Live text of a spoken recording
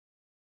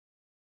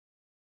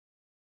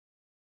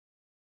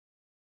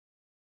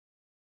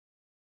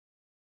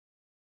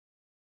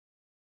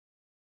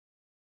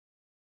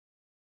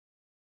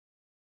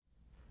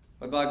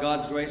But by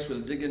God's grace, we'll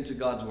dig into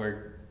God's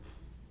Word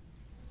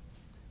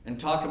and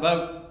talk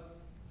about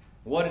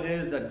what it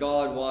is that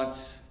God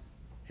wants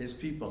His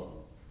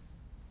people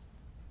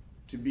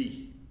to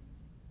be.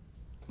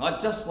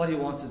 Not just what He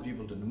wants His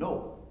people to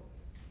know,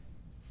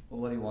 but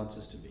what He wants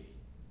us to be.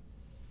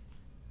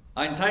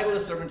 I entitled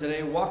this sermon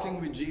today, Walking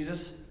with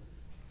Jesus,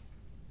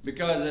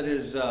 because it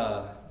is,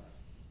 the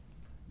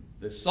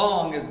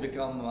song has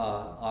become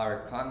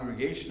our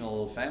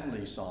congregational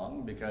family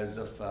song because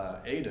of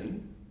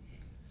Aidan.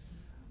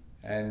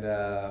 And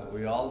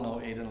we all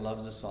know Aidan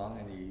loves the song,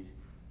 and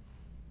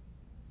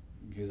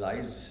his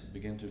eyes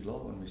begin to glow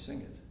when we sing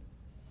it.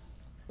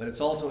 But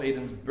it's also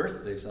Aidan's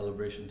birthday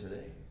celebration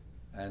today.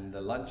 And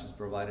the lunch is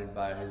provided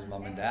by his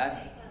mom and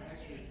dad.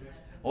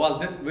 Well,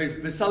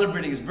 we're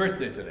celebrating his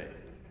birthday today.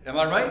 Am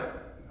I right?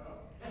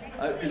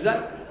 Is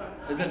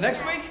it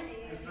next week?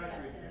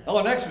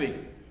 Oh, next week.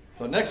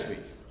 So next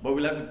week. But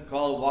we'll have to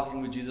call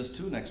Walking with Jesus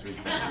 2 next week.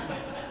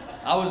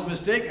 I was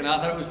mistaken. I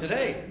thought it was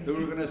today that we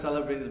were going to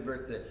celebrate his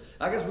birthday.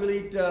 I guess we'll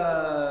eat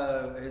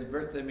his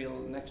birthday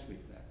meal next week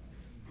then.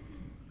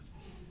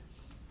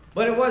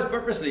 But it was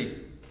purposely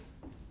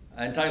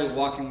entitled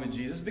Walking with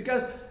Jesus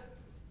because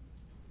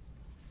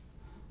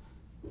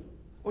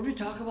when we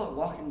talk about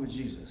walking with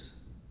Jesus,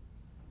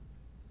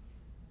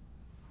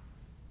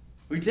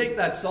 we take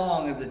that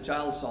song as a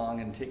child song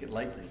and take it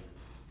lightly.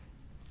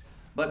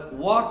 But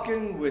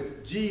walking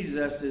with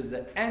Jesus is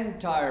the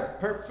entire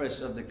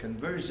purpose of the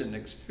conversion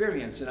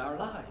experience in our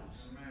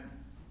lives. Amen.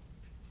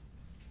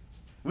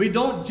 We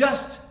don't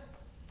just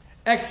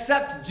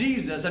accept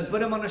Jesus and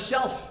put him on a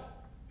shelf.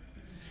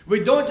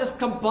 We don't just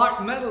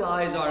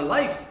compartmentalize our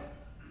life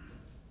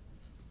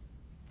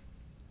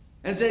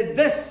and say,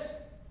 this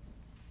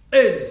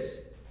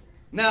is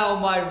now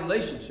my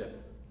relationship.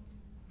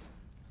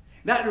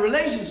 That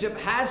relationship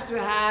has to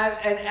have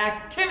an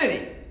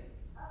activity.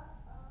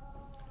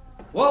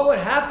 What would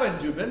happen,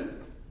 Jubin,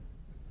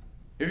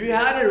 if you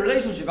had a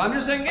relationship? I'm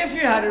just saying if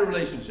you had a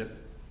relationship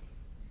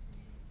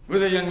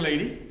with a young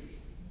lady,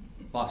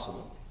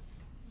 possible,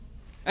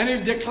 and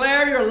you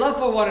declare your love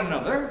for one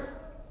another,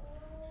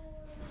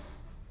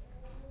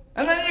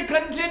 and then you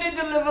continue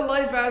to live a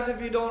life as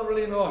if you don't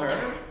really know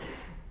her.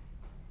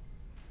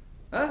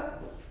 Huh?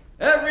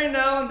 Every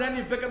now and then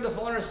you pick up the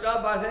phone or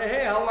stop by and say,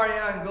 hey, how are you?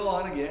 And go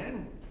on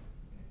again.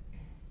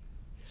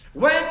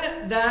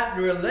 When that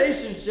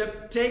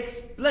relationship takes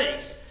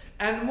place,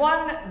 and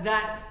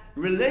that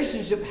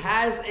relationship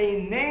has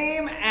a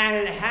name and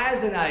it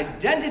has an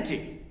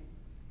identity,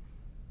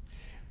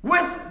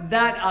 with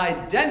that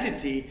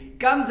identity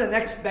comes an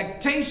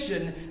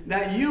expectation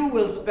that you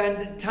will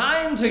spend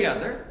time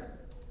together.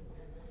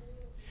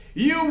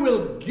 You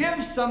will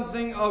give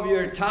something of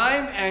your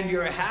time and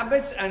your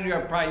habits and your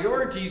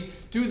priorities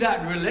to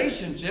that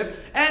relationship,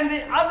 and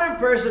the other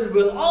person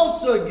will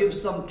also give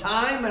some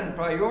time and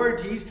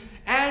priorities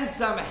and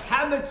some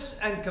habits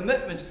and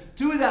commitments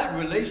to that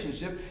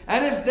relationship.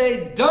 And if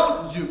they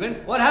don't,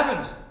 Jubin, what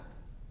happens?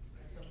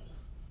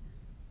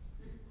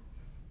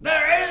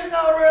 There is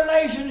no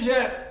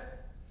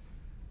relationship.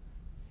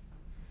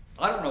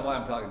 I don't know why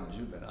I'm talking to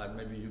Jubin.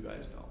 Maybe you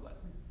guys know.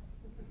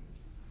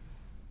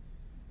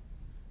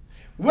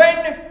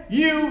 When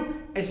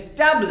you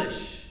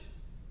establish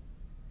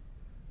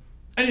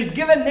and you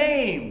give a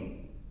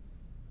name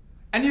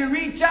and you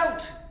reach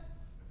out,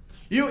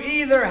 you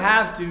either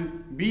have to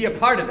be a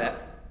part of it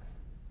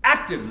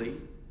actively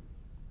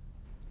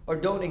or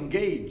don't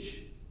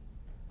engage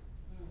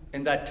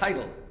in that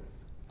title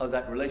of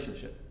that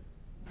relationship.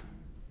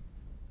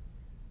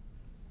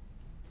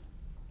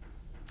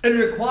 It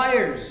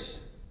requires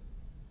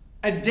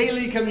a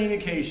daily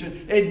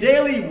communication, a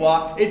daily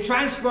walk, a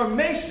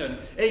transformation,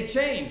 a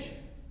change.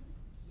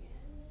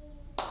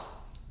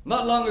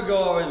 Not long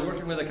ago, I was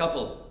working with a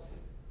couple.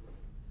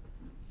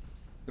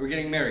 They were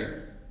getting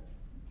married.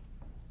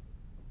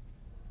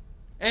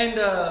 And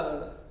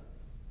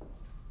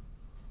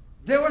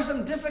there were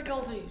some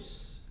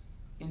difficulties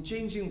in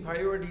changing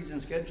priorities and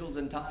schedules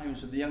and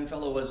times. So the young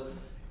fellow was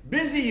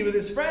busy with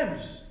his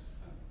friends.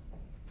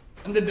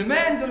 And the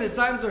demands on his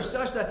times are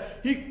such that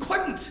he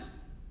couldn't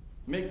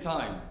make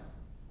time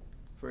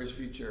for his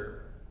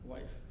future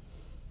wife.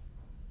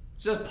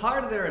 So as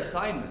part of their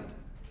assignment,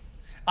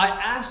 I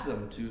asked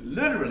them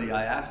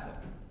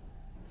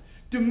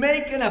to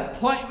make an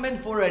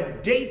appointment for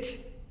a date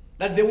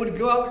that they would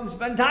go out and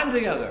spend time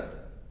together.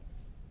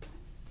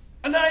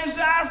 And then I used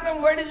to ask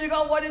them, where did you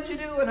go? What did you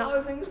do? And how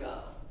did things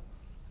go?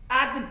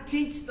 I had to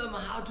teach them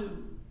how to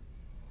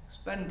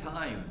spend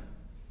time.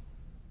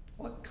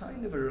 What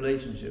kind of a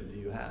relationship do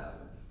you have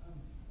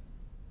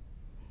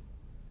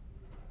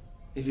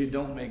if you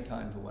don't make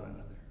time for one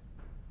another?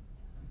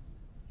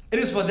 It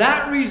is for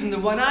that reason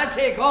that when I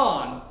take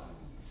on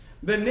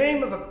the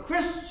name of a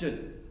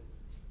Christian,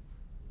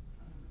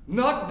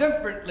 not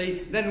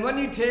differently than when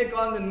you take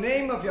on the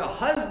name of your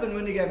husband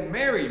when you get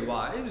married,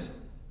 wives,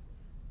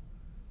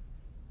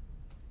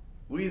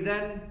 we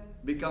then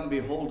become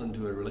beholden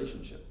to a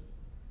relationship.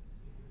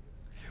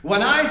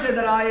 When I say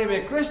that I am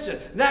a Christian,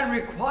 that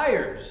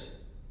requires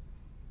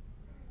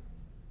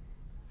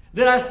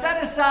That I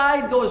set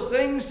aside those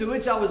things to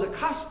which I was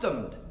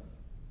accustomed.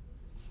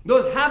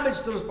 Those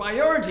habits, those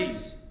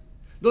priorities,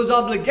 those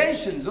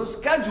obligations, those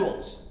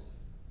schedules.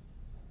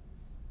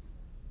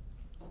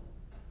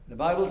 The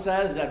Bible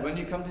says that when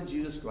you come to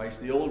Jesus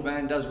Christ, the old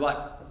man does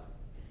what?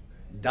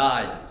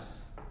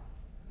 Dies.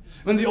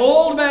 When the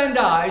old man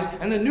dies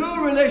and the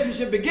new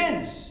relationship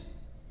begins,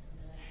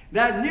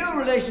 that new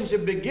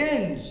relationship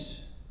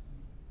begins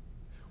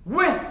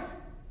with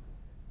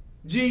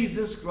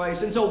Jesus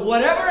Christ. And so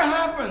whatever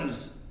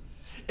happens,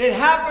 it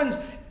happens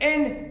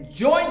in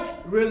joint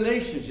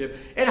relationship.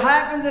 It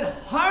happens in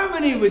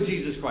harmony with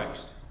Jesus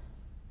Christ.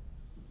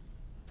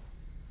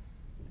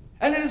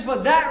 And it is for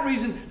that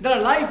reason that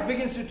our life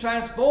begins to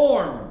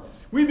transform.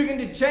 We begin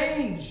to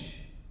change.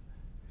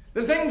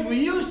 The things we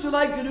used to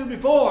like to do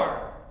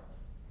before,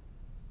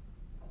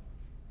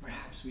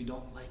 perhaps we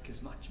don't like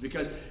as much,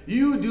 because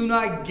you do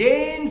not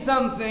gain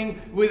something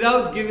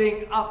without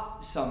giving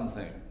up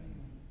something.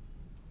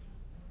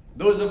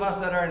 Those of us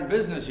that are in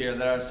business here,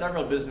 there are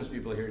several business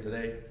people here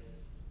today.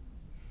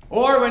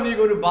 Or when you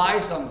go to buy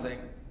something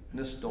in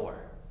a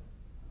store.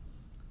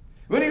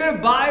 When you go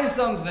to buy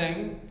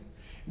something,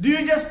 do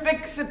you just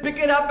pick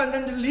it up and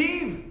then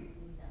leave?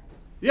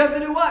 You have to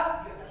do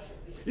what?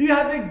 You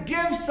have to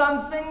give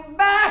something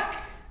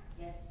back.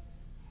 Yes.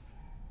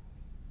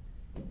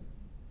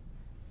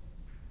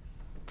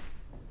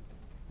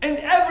 In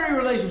every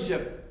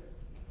relationship.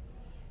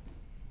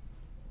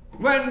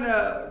 When,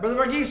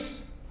 Brother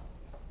Varghese,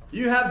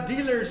 you have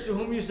dealers to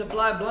whom you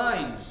supply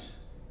blinds.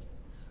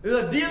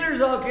 The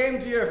dealers all came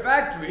to your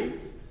factory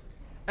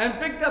and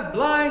picked up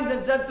blinds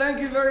and said, "Thank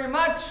you very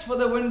much for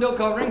the window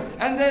covering,"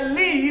 and they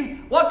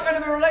leave. What kind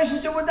of a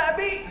relationship would that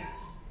be?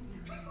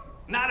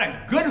 Not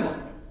a good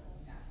one.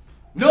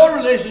 No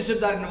relationship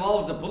that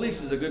involves the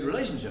police is a good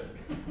relationship.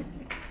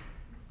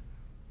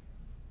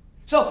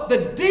 So the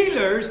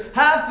dealers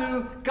have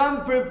to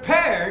come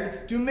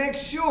prepared to make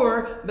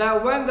sure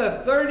that when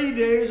the 30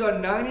 days or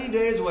 90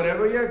 days,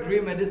 whatever your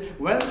agreement is,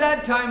 when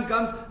that time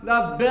comes,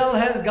 the bill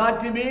has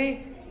got to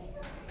be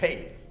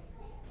paid.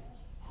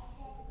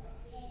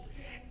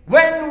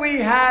 When we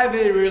have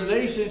a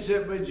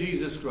relationship with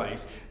Jesus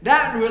Christ,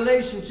 that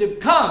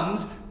relationship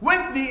comes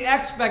with the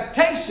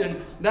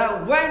expectation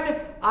that when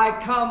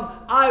I come,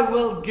 I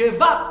will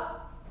give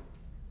up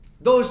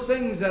those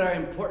things that are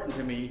important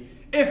to me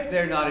if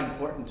they're not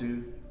important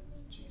to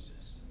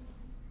Jesus.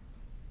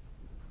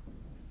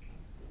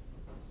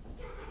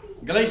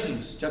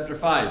 Galatians chapter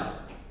 5.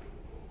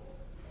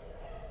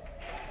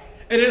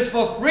 It is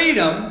for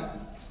freedom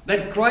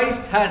that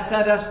Christ has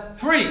set us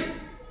free.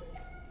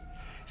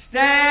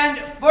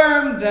 Stand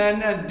firm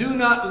then, and do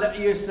not let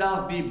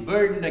yourself be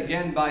burdened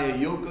again by a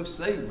yoke of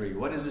slavery.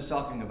 What is this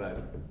talking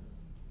about?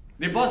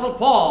 The Apostle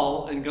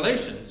Paul in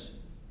Galatians,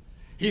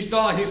 he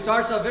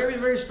starts off very,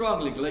 very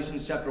strongly,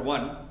 Galatians chapter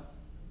 1.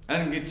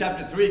 And in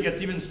chapter 3 it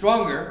gets even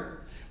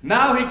stronger.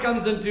 Now he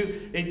comes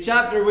into a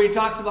chapter where he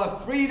talks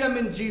about freedom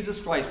in Jesus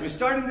Christ. We're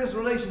starting this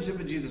relationship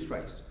with Jesus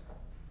Christ.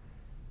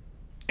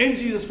 In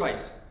Jesus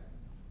Christ.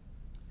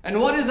 And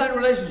what is that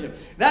relationship?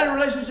 That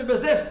relationship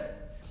is this.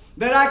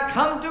 That I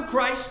come to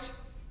Christ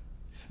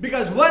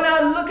because when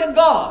I look at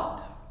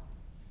God,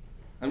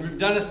 and we've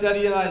done a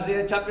study in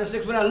Isaiah chapter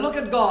 6, when I look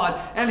at God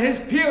and His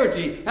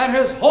purity and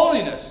His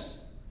holiness,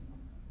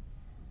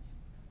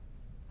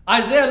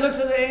 Isaiah looks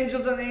at the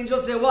angels and the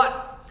angels say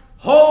what?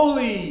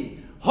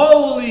 Holy,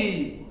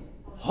 holy,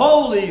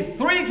 holy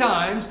 3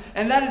 times,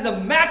 and that is the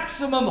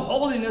maximum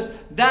holiness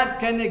that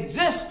can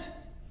exist.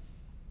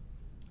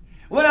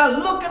 When I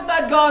look at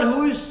that God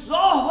who is so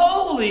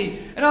holy,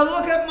 and I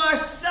look at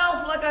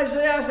myself like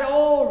Isaiah, I say,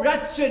 "Oh,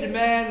 wretched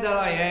man that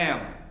I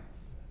am."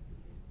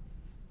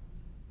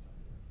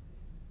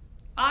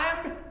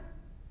 I'm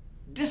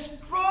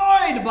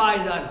destroyed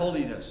by that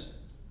holiness.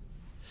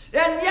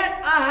 And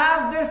yet I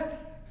have this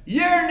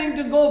yearning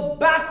to go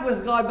back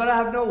with God, but I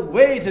have no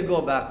way to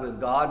go back with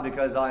God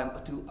because I am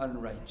too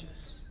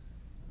unrighteous.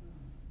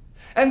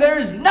 And there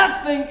is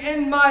nothing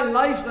in my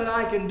life that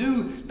I can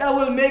do that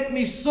will make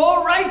me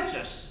so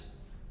righteous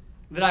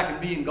that I can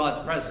be in God's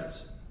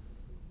presence.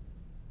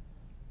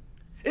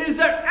 Is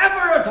there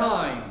ever a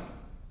time,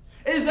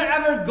 is there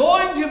ever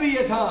going to be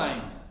a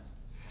time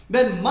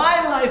that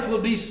my life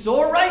will be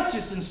so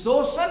righteous and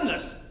so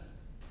sinless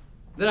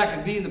that I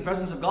can be in the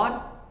presence of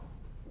God?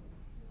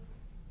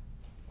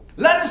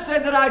 Let us say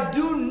that I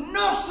do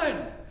no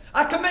sin.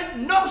 I commit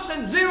no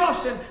sin, 0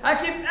 sin. I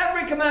keep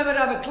every commandment.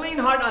 I have a clean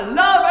heart. I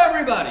love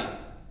everybody.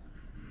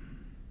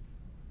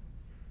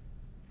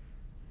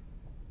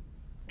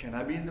 Can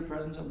I be in the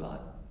presence of God?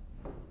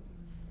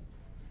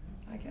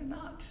 I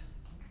cannot.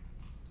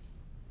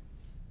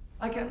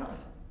 I cannot.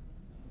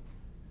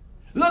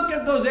 Look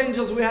at those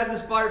angels. We had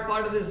this part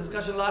of this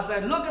discussion last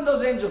night. Look at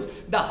those angels.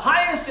 The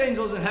highest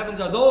angels in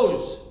heavens are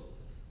those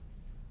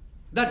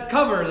that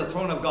cover the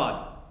throne of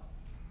God.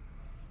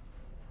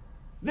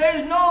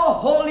 There's no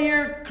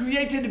holier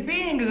created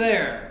being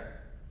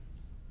there.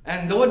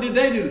 And what do?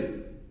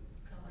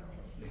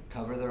 They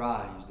cover their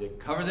eyes. They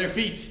cover their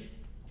feet.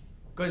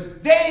 Because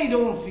they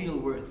don't feel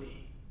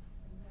worthy.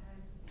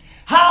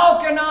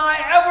 How can I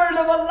ever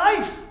live a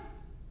life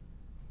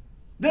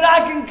that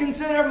I can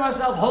consider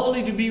myself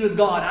holy to be with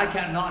God? I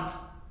cannot.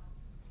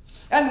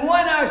 And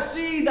when I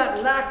see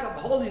that lack of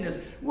holiness,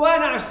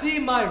 when I see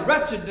my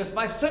wretchedness,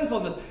 my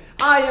sinfulness,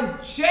 I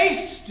am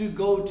chased to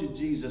go to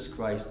Jesus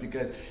Christ,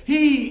 because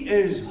He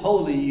is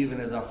holy, even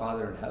as our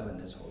Father in heaven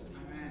is holy.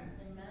 Amen.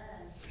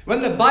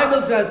 When the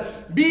Bible says,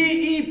 be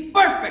ye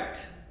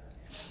perfect,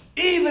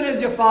 even as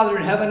your Father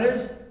in heaven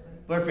is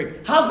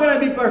perfect. How can I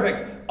be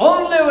perfect?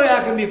 Only way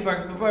I can be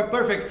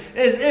perfect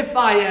is if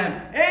I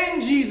am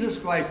in Jesus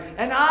Christ,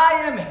 and I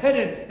am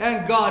hidden,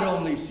 and God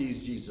only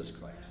sees Jesus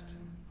Christ.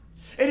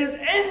 It is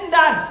in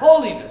that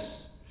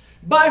holiness,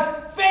 by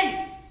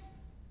faith,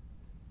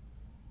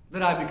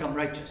 that I become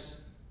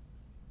righteous.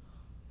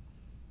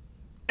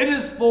 It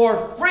is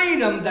for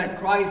freedom that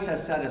Christ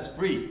has set us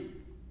free.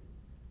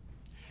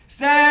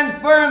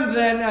 Stand firm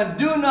then, and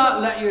do not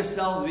let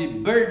yourselves be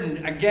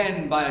burdened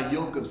again by a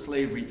yoke of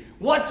slavery.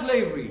 What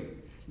slavery?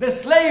 The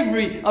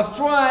slavery of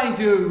trying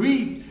to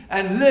read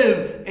and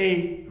live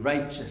a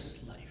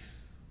righteous life.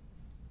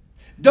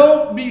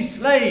 Don't be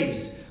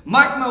slaves.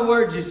 Mark my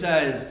words, he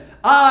says.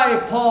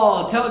 I,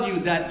 Paul, tell you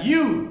that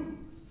you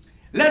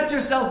let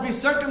yourself be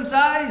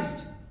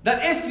circumcised. That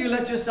if you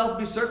let yourself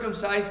be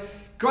circumcised,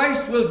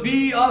 Christ will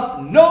be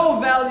of no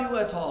value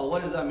at all.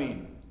 What does that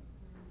mean?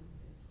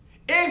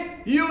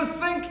 If you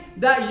think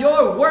that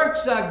your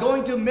works are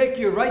going to make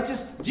you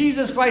righteous,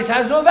 Jesus Christ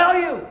has no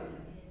value.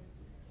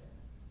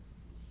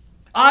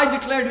 I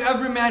declare to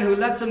every man who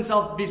lets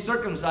himself be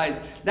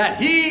circumcised that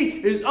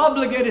he is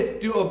obligated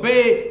to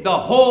obey the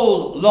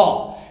whole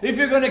law. If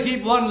you're going to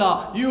keep one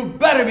law, you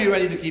better be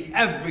ready to keep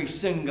every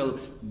single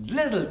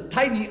little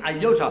tiny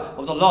iota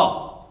of the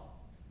law.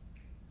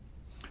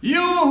 You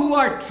who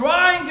are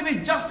trying to be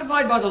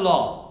justified by the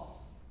law,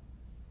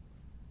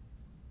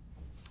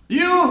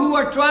 you who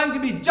are trying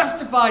to be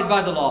justified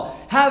by the law,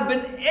 have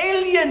been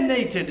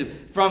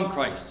alienated from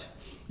Christ.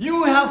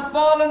 You have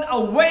fallen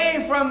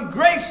away from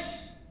grace.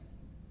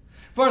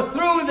 For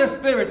through the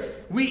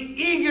Spirit, we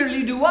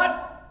eagerly do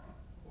what?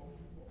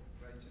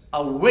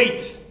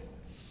 Await.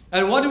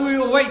 And what do we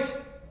await?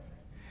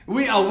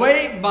 We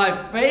await by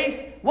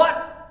faith,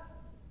 what?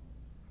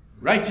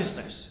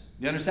 Righteousness.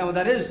 Do you understand what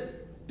that is?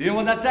 Do you know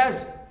what that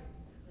says?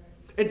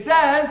 It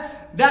says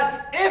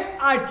that if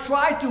I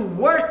try to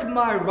work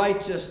my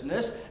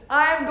righteousness,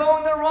 I am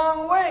going the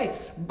wrong way.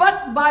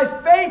 But by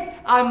faith,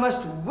 I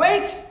must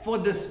wait for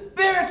the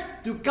Spirit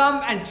to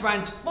come and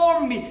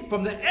transform me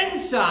from the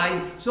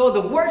inside, so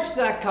the works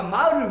that come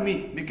out of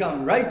me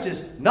become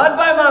righteous, not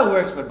by my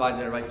works, but by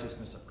the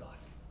righteousness of God.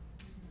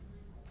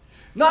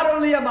 Not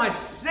only am I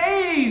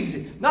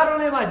saved, not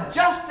only am I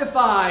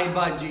justified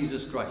by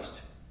Jesus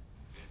Christ,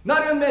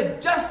 not only am I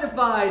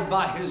justified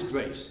by His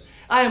grace,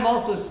 I am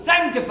also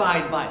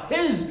sanctified by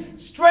His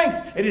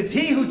strength. It is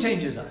He who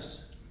changes us.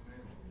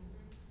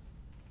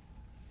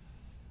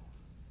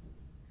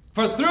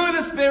 For through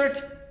the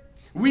Spirit,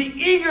 we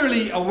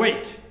eagerly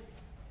await.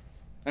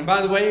 And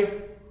by the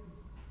way,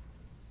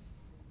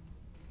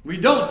 we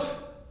don't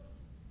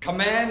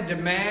command,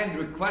 demand,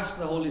 request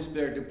the Holy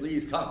Spirit to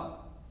please come.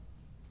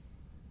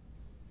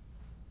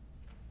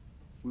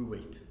 We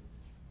wait.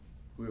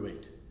 We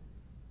wait.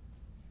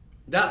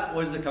 That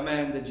was the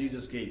command that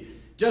Jesus gave.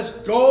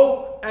 Just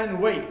go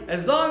and wait.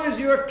 As long as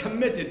you are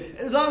committed,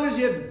 as long as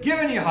you have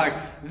given your heart,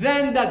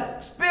 then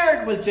that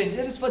Spirit will change.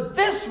 It is for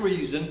this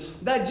reason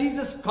that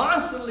Jesus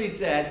constantly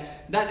said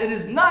that it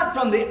is not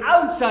from the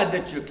outside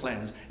that you're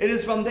cleansed. It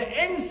is from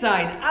the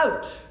inside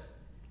out.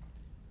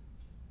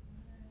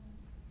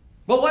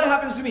 But what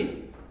happens to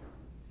me?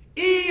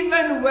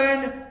 Even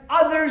when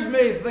others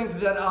may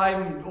think that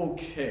I'm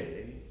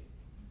okay,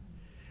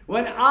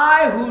 when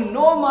I who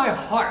know my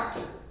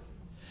heart,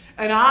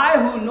 and I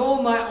who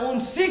know my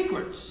own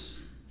secrets,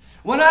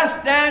 when I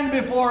stand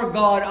before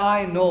God,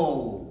 I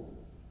know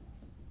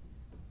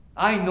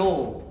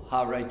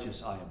how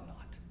righteous I am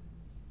not.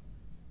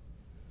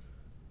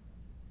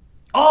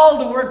 All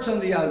the works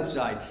on the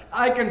outside,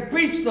 I can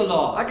preach the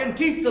law, I can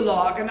teach the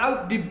law, I can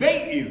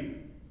out-debate you.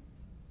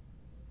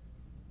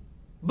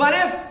 But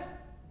if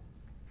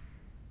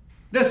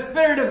the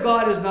Spirit of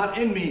God is not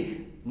in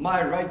me,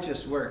 my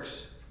righteous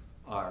works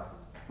are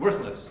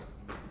worthless.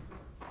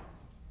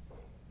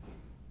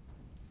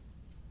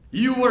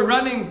 You were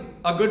running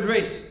a good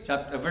race,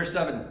 verse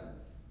 7.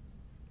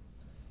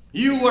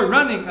 You were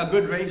running a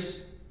good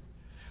race.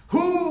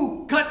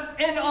 Who cut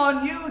in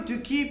on you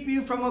to keep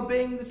you from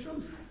obeying the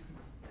truth?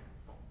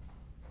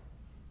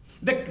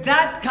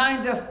 That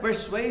kind of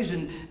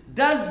persuasion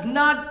does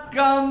not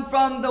come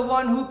from the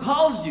one who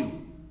calls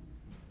you.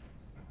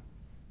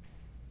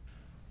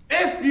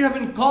 If you have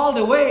been called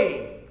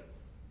away,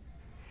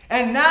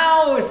 and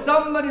now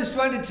somebody is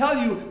trying to tell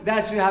you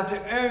that you have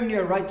to earn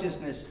your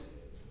righteousness,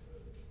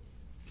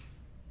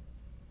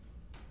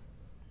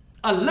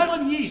 a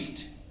little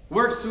yeast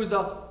works through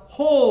the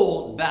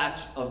whole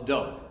batch of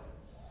dough.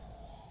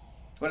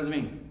 What does it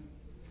mean?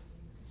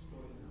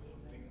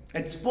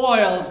 It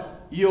spoils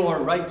your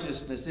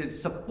righteousness. It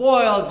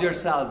spoils your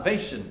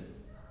salvation.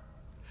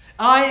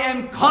 I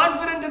am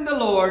confident in the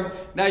Lord.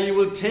 Now you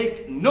will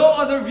take no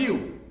other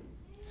view.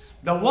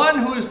 The one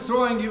who is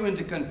throwing you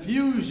into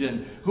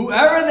confusion,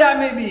 whoever that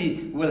may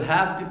be, will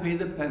have to pay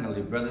the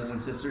penalty. Brothers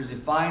and sisters,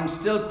 if I am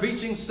still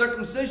preaching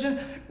circumcision,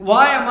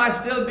 why am I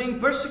still being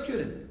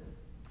persecuted?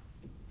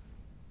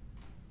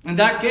 In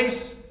that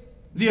case,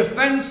 the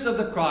offense of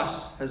the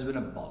cross has been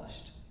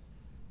abolished.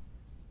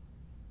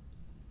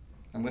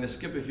 I'm going to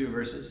skip a few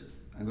verses.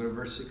 I'm going to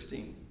verse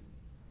 16.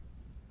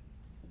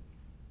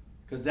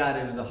 Because that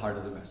is the heart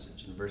of the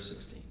message in verse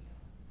 16.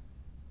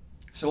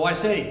 So I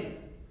say,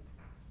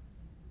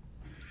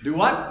 do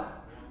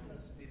what?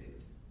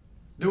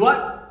 Do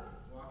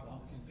what?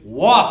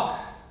 Walk.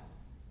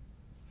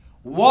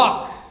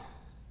 Walk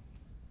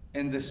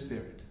in the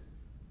Spirit.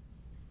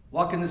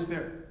 Walk in the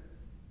Spirit.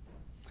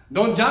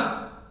 Don't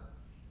jump.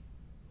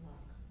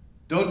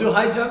 Don't do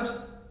high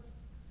jumps.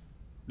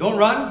 Don't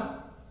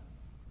run.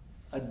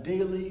 A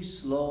daily,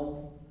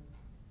 slow,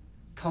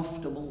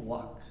 comfortable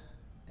walk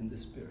in the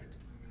Spirit.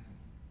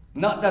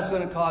 Not that's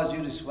going to cause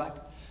you to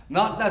sweat.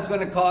 Not that's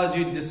going to cause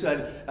you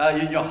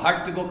your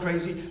heart to go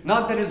crazy.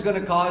 Not that it's going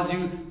to cause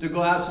you to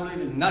go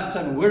absolutely nuts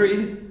and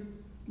worried.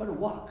 But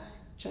walk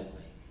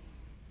gently.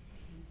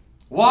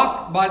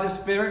 Walk by the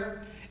Spirit,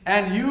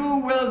 and you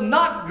will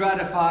not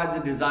gratify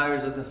the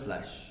desires of the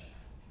flesh.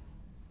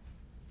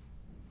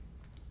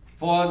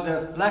 For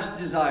the flesh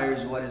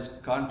desires what is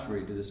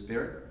contrary to the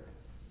Spirit,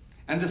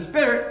 and the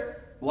Spirit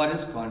what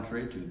is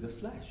contrary to the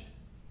flesh.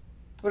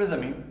 What does that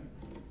mean?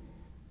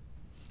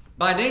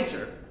 By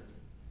nature,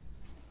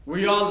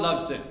 we all love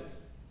sin.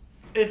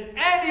 If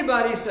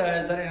anybody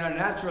says that in our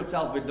natural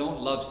self we don't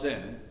love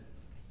sin,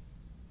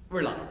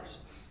 we're liars.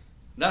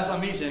 That's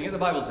not me saying it, the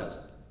Bible says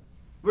it.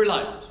 We're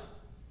liars.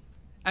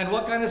 And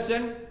what kind of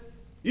sin?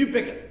 You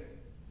pick it.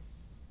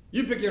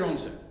 You pick your own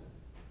sin.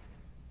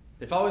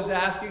 If I was to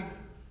ask you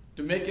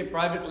to make a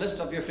private list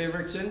of your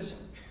favorite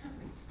sins,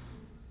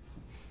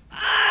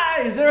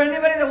 is there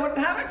anybody that wouldn't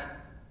have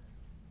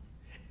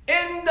it?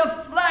 In the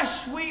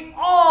flesh, we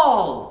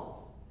all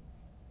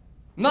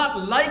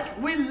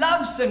we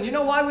love sin. You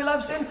know why we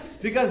love sin?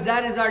 Because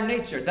that is our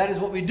nature. That is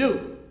what we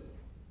do.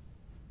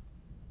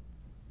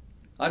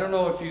 I don't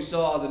know if you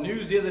saw the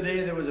news the other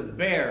day. There was a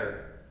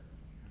bear.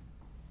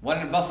 One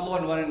in Buffalo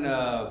and one in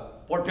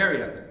Port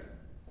Perry, I think.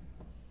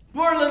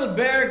 Poor little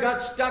bear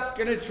got stuck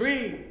in a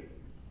tree.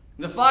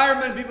 The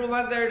firemen, people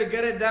went there to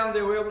get it down.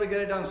 They were able to get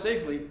it down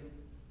safely.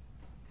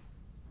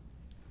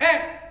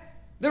 And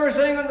they were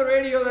saying on the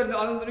radio and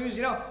on the news,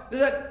 they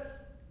said,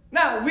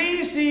 now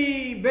we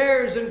see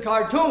bears in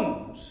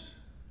cartoons.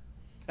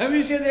 And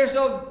we see they're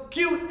so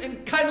cute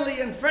and cuddly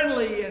and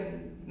friendly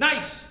and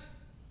nice.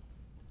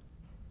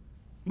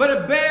 But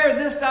a bear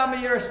this time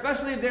of year,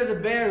 especially if there's a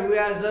bear who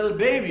has little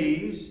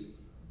babies,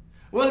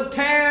 will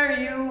tear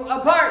you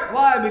apart.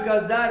 Why?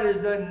 Because that is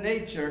the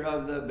nature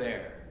of the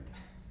bear.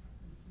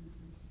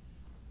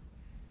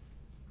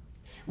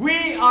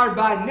 We are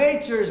by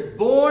nature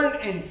born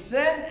in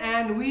sin,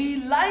 and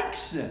we like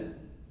sin.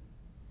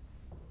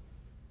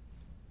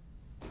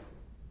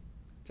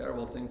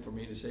 Terrible thing for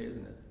me to say,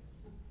 isn't it?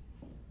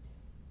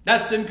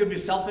 That sin could be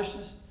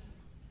selfishness.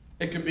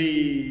 It could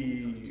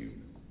be,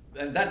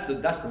 and that's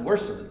the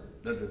worst of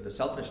it, the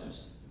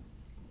selfishness.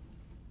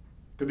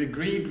 It could be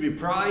greed, it could be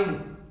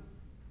pride.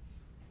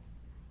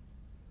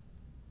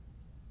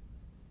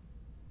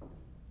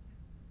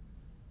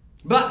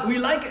 But we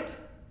like it.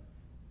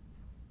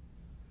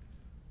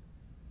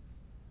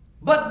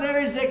 But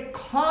there is a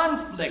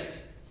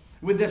conflict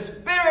with the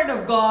Spirit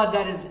of God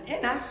that is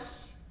in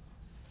us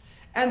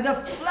and the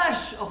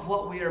flesh of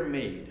what we are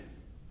made.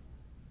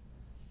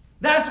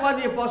 That's why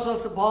the Apostle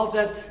Paul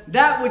says,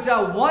 that which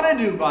I want to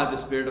do by the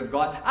Spirit of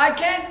God, I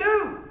can't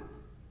do.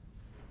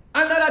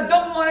 And that I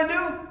don't want to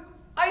do,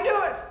 I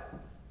do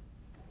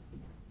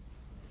it.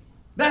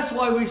 That's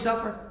why we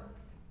suffer.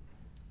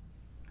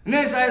 And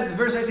then it says,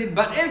 verse 18,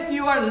 but if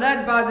you are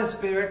led by the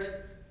Spirit,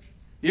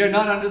 you are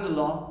not under the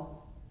law.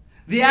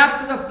 The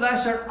acts of the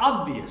flesh are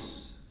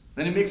obvious.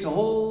 Then he makes a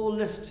whole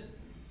list.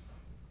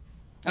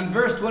 And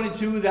verse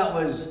 22, that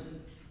was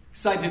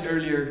cited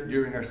earlier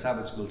during our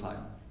Sabbath school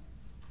time.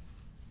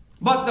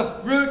 But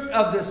the fruit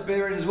of the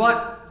Spirit is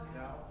what?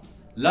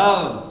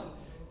 Love,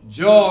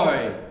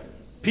 joy,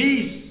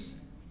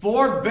 peace,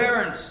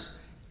 forbearance,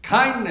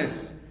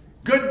 kindness,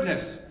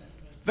 goodness,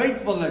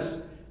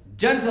 faithfulness,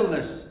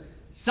 gentleness,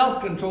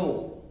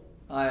 self-control.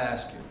 I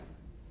ask you,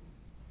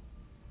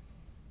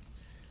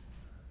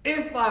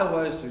 if I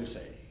was to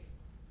say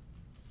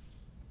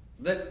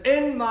that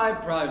in my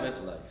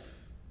private life,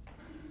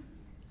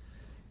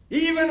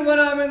 even when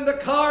I'm in the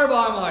car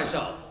by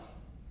myself,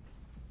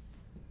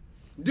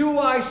 do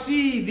I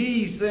see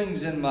these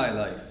things in my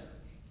life?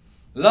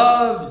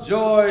 Love,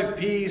 joy,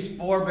 peace,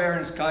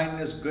 forbearance,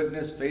 kindness,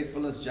 goodness,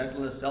 faithfulness,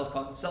 gentleness,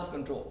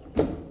 self-control.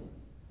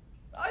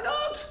 I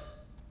don't.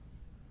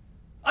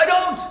 I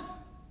don't.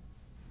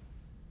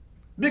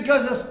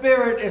 Because the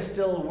Spirit is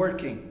still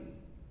working.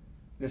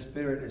 The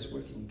Spirit is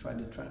working, trying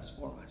to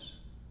transform us.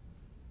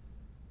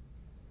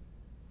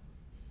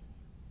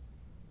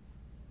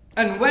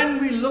 And when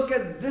we look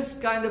at this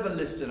kind of a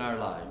list in our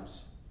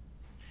lives,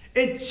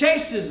 it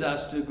chases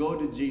us to go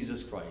to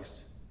Jesus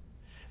Christ,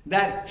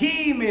 that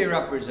He may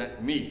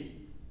represent me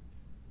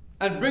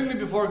and bring me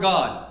before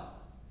God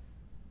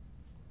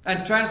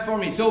and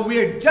transform me. So we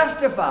are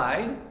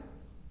justified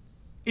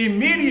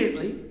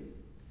immediately,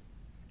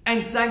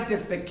 and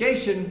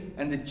sanctification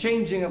and the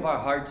changing of our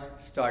hearts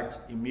starts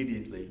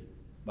immediately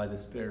by the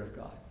Spirit of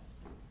God.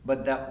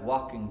 But that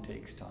walking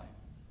takes time.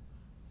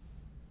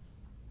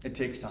 It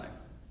takes time.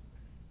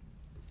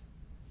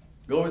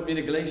 Go with me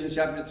to Galatians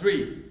chapter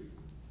 3.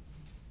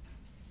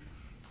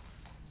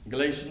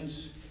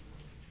 Galatians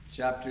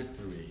chapter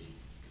 3.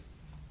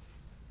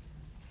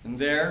 And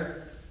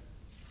there,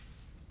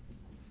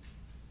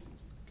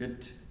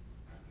 good.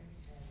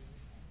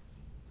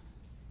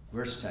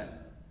 Verse 10.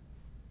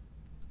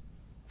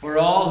 For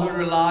all who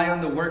rely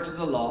on the works of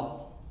the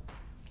law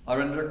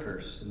are under a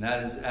curse, and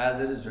that is as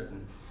it is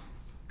written,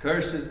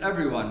 cursed is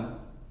everyone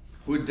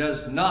who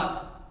does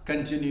not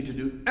continue to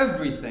do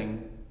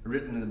everything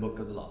written in the book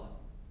of the law.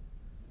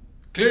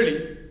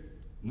 Clearly,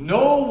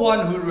 no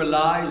one who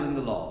relies on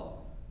the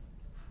law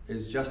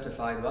is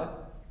justified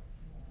what?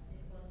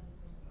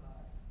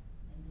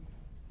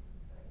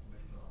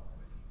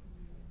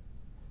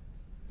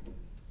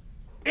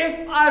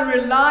 If I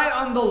rely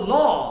on the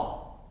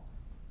law,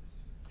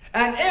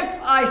 and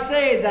if I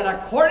say that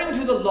according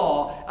to the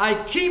law,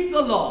 I keep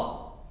the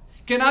law,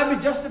 can I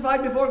be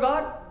justified before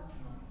God?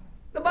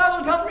 The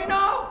Bible tells me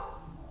no.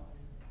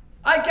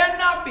 I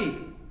cannot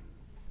be.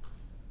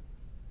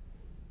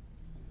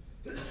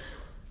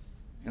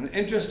 In the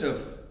interest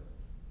of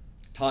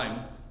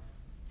time,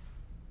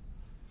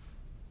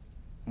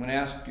 I'm going to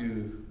ask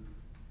you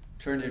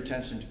to turn your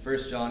attention to 1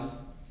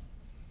 John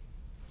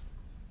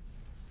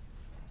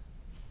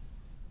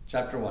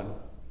chapter 1.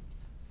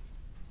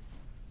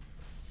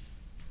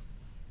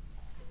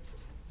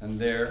 And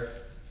there,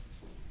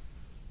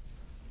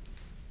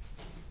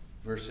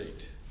 verse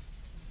 8.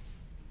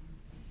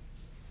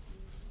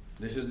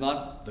 This is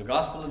not the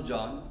Gospel of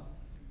John.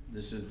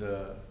 This is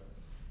the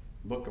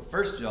book of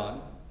 1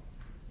 John.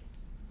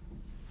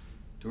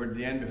 Toward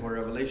the end before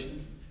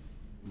Revelation,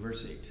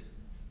 verse 8.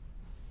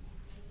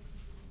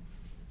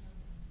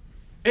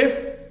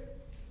 If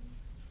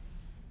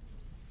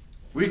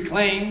we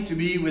claim to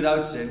be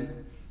without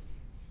sin,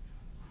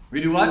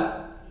 we do what?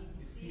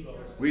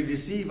 We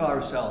deceive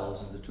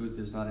ourselves, and the truth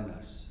is not in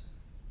us.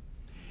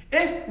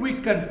 If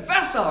we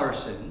confess our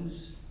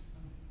sins,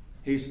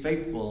 He's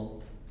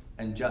faithful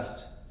and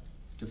just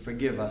to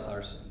forgive us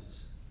our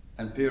sins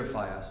and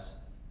purify us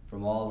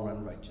from all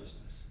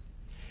unrighteousness.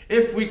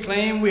 If we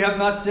claim we have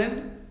not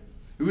sinned,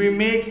 we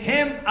make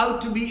Him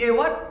out to be a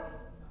what?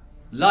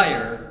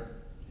 Liar,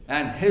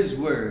 and His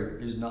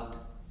word is not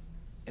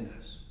in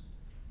us.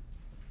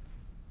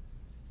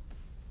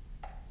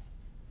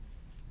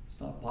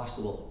 It's not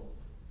possible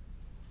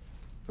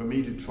for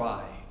me to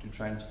try to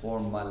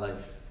transform my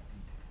life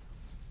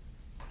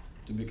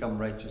to become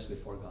righteous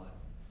before God.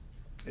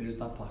 It is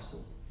not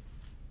possible.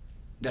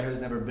 There has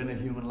never been a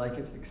human like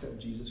it except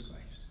Jesus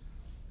Christ.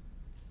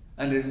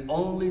 And it is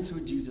only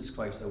through Jesus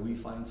Christ that we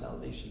find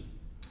salvation.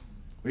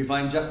 We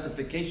find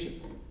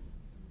justification.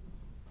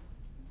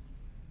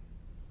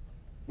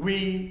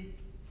 We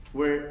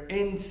were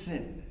in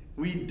sin.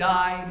 We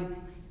died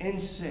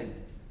in sin.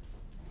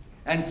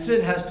 And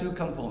sin has two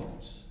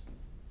components.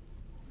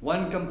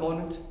 One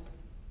component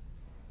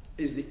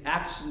is the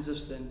actions of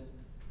sin,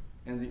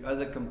 and the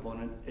other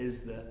component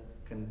is the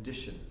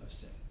condition of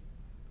sin.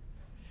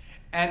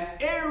 And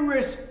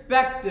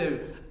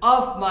irrespective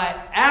of my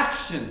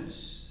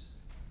actions,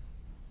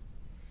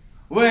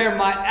 where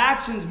my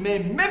actions may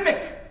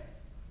mimic,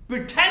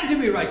 pretend to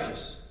be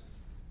righteous,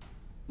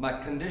 my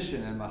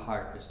condition and my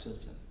heart is still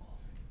sinful.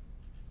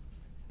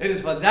 It is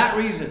for that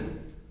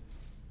reason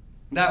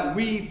that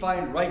we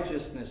find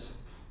righteousness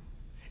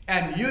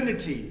and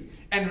unity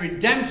and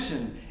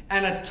redemption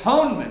and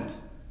atonement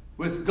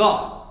with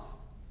God,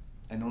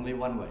 and only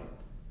one way.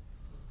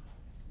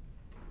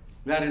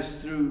 That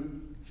is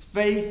through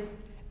faith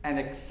and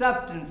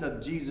acceptance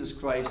of Jesus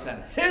Christ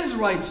and His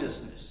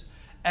righteousness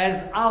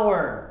as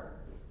our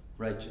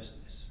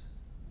righteousness.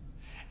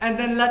 And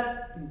then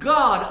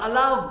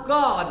allow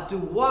God to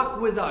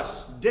walk with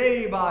us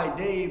day by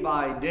day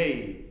by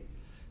day,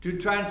 to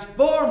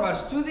transform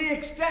us to the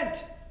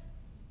extent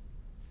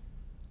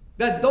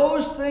that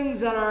those things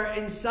that are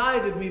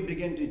inside of me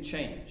begin to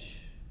change.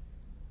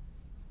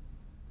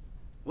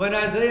 When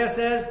Isaiah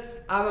says,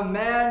 I'm a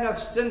man of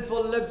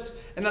sinful lips,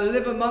 and I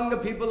live among the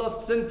people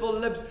of sinful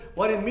lips,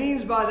 what he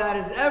means by that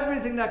is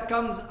everything that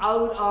comes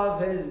out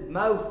of his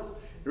mouth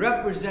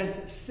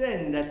represents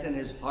sin that's in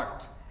his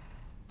heart.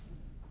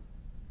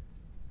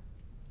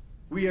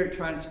 We are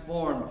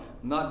transformed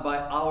not by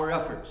our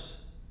efforts.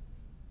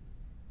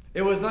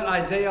 It was not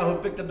Isaiah who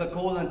picked up the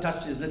coal and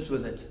touched his lips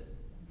with it.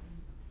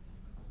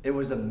 It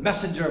was the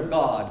messenger of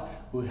God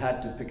who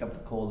had to pick up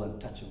the coal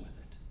and touch him with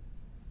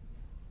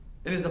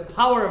it. It is the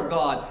power of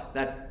God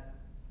that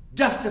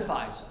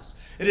justifies us.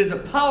 It is the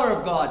power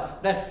of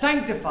God that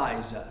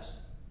sanctifies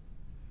us.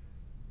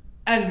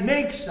 and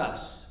makes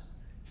us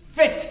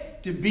fit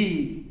to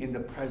be in the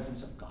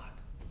presence of God.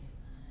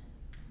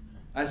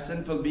 As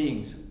sinful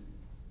beings,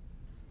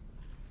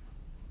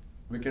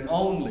 we can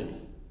only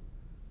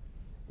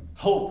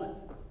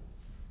hope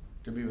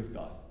to be with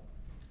God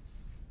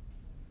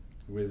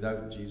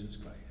without Jesus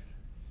Christ.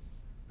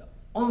 The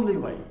only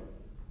way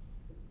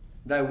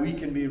that we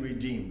can be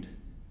redeemed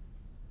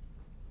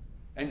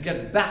and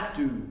get back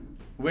to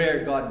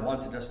where God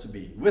wanted us to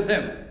be with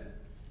Him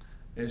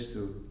is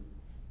through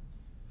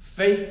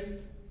faith,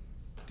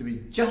 to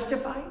be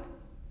justified,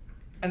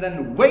 and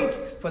then wait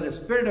for the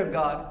Spirit of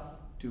God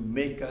to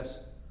make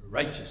us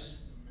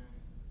righteous.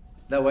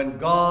 That when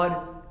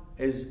God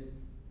is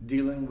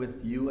dealing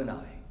with you and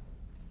I,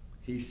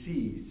 He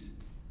sees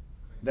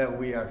that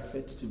we are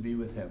fit to be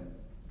with Him,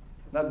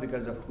 not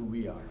because of who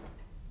we are,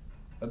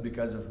 but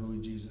because of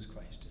who Jesus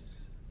Christ is.